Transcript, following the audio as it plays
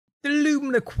The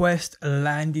Lumina quest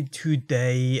landed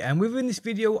today, and within this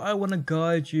video I want to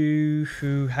guide you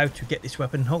through how to get this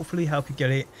weapon and hopefully help you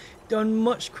get it done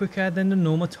much quicker than the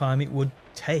normal time it would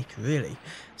take really.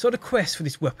 So the quest for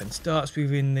this weapon starts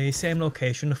within the same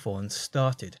location the thorns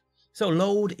started. So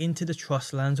load into the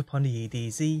trust lands upon the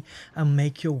EDZ and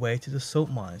make your way to the salt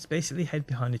mines. Basically head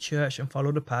behind the church and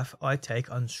follow the path I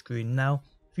take on screen now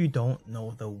if you don't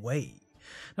know the way.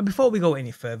 Now before we go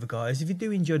any further guys, if you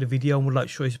do enjoy the video and would like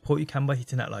to show your support, you can by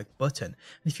hitting that like button.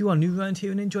 And if you are new around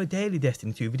here and enjoy daily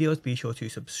Destiny 2 videos, be sure to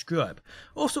subscribe.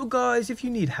 Also guys, if you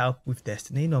need help with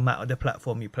Destiny, no matter the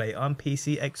platform you play on,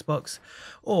 PC, Xbox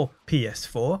or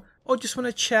PS4, or just want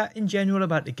to chat in general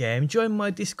about the game, join my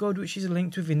Discord, which is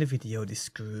linked within the video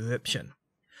description.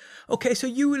 Okay, so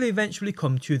you will eventually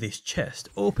come to this chest,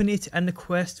 open it and the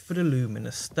quest for the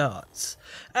Lumina starts.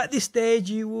 At this stage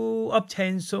you will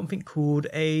obtain something called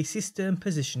a system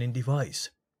positioning device.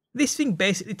 This thing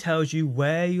basically tells you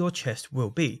where your chest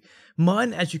will be.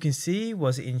 Mine, as you can see,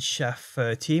 was in shaft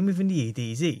 13 within the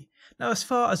EDZ. Now as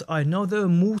far as I know, there are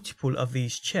multiple of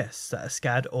these chests that are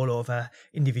scattered all over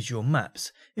individual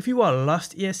maps. If you are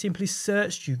lost here, simply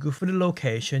search Google for the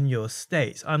location yours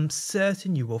states. I'm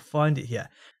certain you will find it here.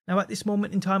 Now at this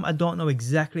moment in time I don't know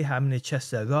exactly how many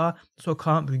chests there are, so I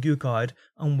can't bring you a guide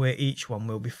on where each one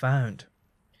will be found.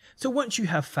 So once you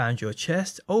have found your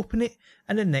chest, open it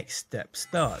and the next step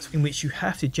starts, in which you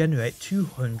have to generate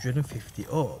 250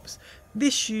 orbs.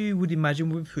 This you would imagine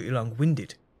would be pretty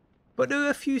long-winded. But there are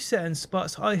a few certain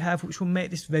spots I have which will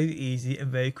make this very easy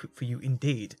and very quick for you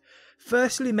indeed.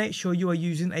 Firstly, make sure you are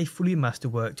using a fully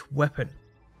masterworked weapon.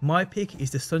 My pick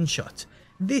is the Sunshot.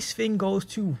 This thing goes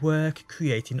to work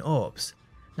creating orbs.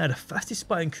 Now the fastest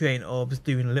spot in creating orbs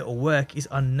doing little work is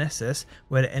on Nessus,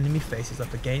 where the enemy faces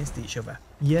up against each other.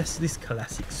 Yes, this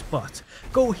classic spot.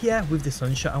 Go here with the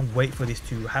Sunshot and wait for this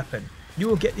to happen. You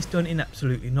will get this done in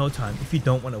absolutely no time. If you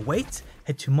don't want to wait,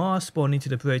 head to Mars, spawn into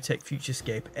the Brotech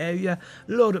Futurescape area,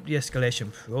 load up the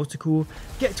escalation protocol,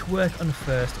 get to work on the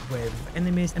first wave of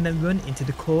enemies and then run into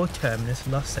the core terminus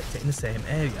lost sector in the same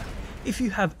area. If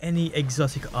you have any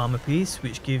exotic armor piece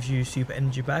which gives you super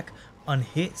energy back on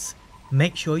hits,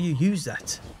 make sure you use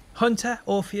that. Hunter,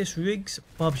 Orpheus, Riggs,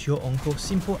 Bob's your uncle,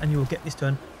 simple, and you will get this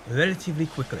done relatively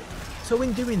quickly. So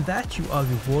in doing that you are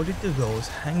rewarded the Rose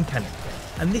hand cannon,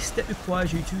 and this step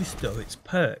requires you to restore its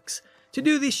perks. To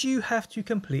do this you have to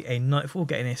complete a Nightfall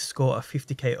getting a score of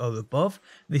 50k or above.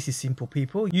 This is simple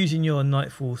people. Using your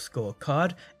Nightfall score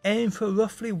card, aim for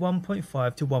roughly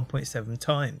 1.5 to 1.7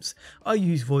 times. I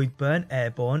use Void Burn,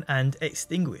 Airborne and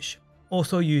Extinguish.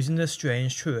 Also using the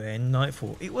Strange Terrain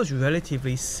Nightfall, it was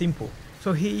relatively simple,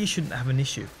 so here you shouldn't have an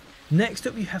issue. Next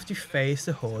up you have to face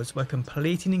the hordes by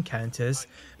completing encounters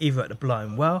either at the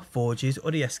Blind Well, Forges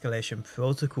or the Escalation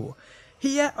Protocol.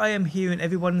 Here I am hearing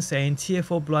everyone saying tier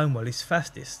 4 Blind Well is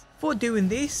fastest. For doing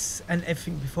this and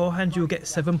everything beforehand you will get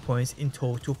 7 points in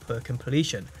total per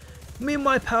completion. Me and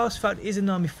my pals felt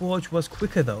Izanami Forge was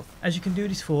quicker though, as you can do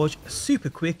this forge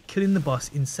super quick, killing the boss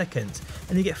in seconds,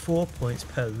 and you get 4 points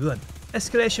per run.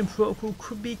 Escalation Protocol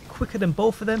could be quicker than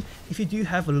both of them if you do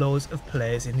have loads of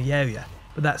players in the area,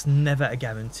 but that's never a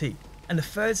guarantee. And the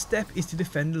third step is to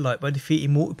defend the light by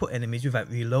defeating multiple enemies without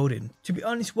reloading. To be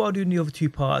honest, while doing the other two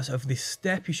parts of this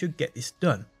step you should get this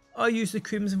done. I used the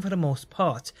Crimson for the most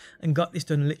part and got this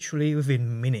done literally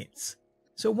within minutes.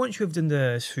 So once you have done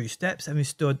the 3 steps and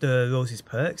restored the Rose's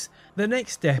perks, the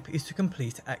next step is to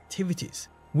complete activities.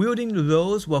 Wielding the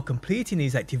rose while completing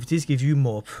these activities gives you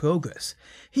more progress.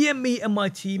 Here me and my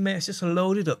teammates just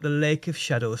loaded up the Lake of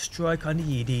Shadows strike on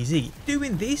the EDZ.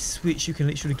 Doing this, which you can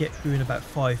literally get through in about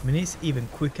 5 minutes, even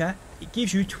quicker, it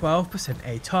gives you 12%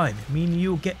 A time, meaning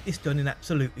you'll get this done in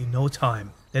absolutely no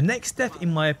time. The next step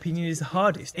in my opinion is the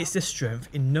hardest, it's the strength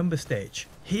in number stage.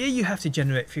 Here you have to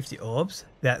generate 50 orbs,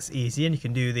 that's easy and you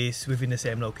can do this within the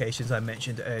same locations I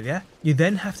mentioned earlier. You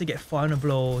then have to get final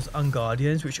blows on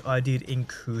Guardians, which I did in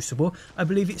Crucible. I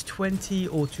believe it's 20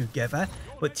 altogether,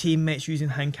 but teammates using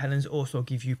hand cannons also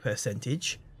give you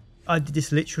percentage. I did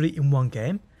this literally in one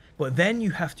game. But then you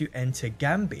have to enter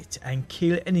Gambit and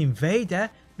kill an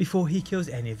invader before he kills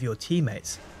any of your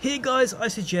teammates. Here guys, I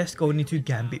suggest going into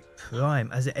Gambit Prime,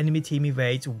 as the enemy team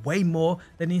evades way more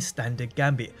than in standard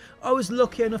Gambit. I was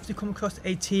lucky enough to come across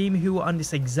a team who were on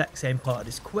this exact same part of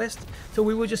this quest, so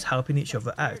we were just helping each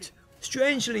other out.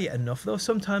 Strangely enough though,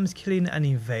 sometimes killing an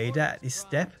invader at this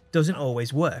step doesn't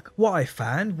always work. What I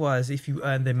found was if you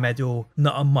earn the medal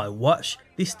Not On My Watch,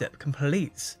 this step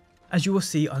completes. As you will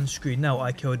see on screen now,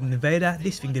 I killed an invader,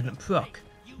 this thing didn't proc.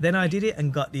 Then I did it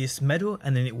and got this medal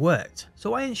and then it worked.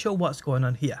 So I ain't sure what's going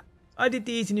on here. I did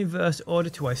these in reverse order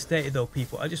to I stated though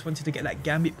people, I just wanted to get that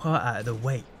Gambit part out of the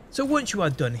way. So once you are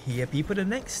done here people, the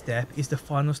next step is the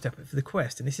final step of the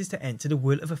quest, and this is to enter the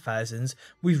World of the Thousands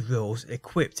with rolls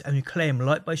equipped and reclaim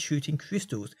light by shooting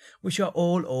crystals which are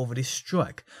all over this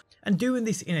strike. And doing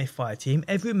this in a fire team,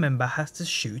 every member has to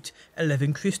shoot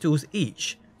 11 crystals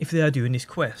each if they are doing this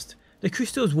quest. The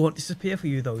crystals won't disappear for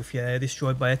you though if you're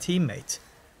destroyed by a teammate.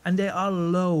 And there are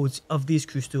loads of these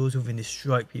crystals within this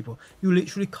strike people, you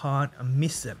literally can't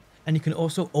miss them. And you can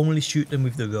also only shoot them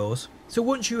with the rolls. So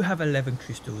once you have 11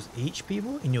 crystals each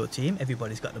people in your team,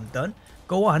 everybody's got them done,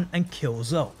 go on and kill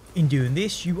Zoe. In doing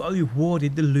this you are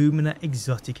rewarded the Lumina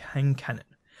exotic hand cannon,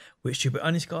 which to be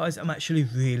honest guys, I'm actually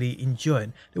really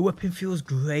enjoying. The weapon feels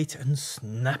great and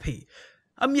snappy.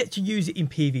 I'm yet to use it in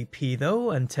PvP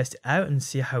though and test it out and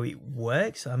see how it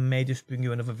works. I may just bring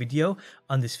you another video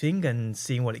on this thing and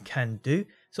seeing what it can do,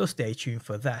 so stay tuned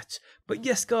for that. But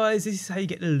yes guys, this is how you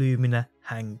get the Lumina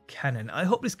hand cannon. I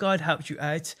hope this guide helps you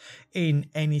out in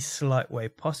any slight way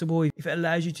possible. If it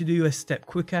allows you to do a step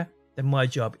quicker, then my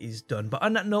job is done. But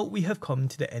on that note, we have come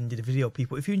to the end of the video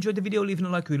people. If you enjoyed the video, leaving a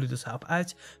like really does help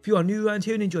out. If you are new around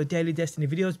here and enjoy daily Destiny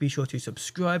videos, be sure to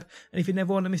subscribe. And if you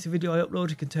never want to miss a video I upload,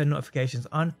 you can turn notifications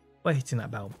on by hitting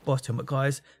that bell button. But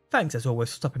guys, thanks as always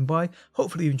for stopping by.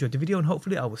 Hopefully you enjoyed the video and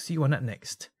hopefully I will see you on that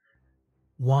next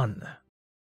one.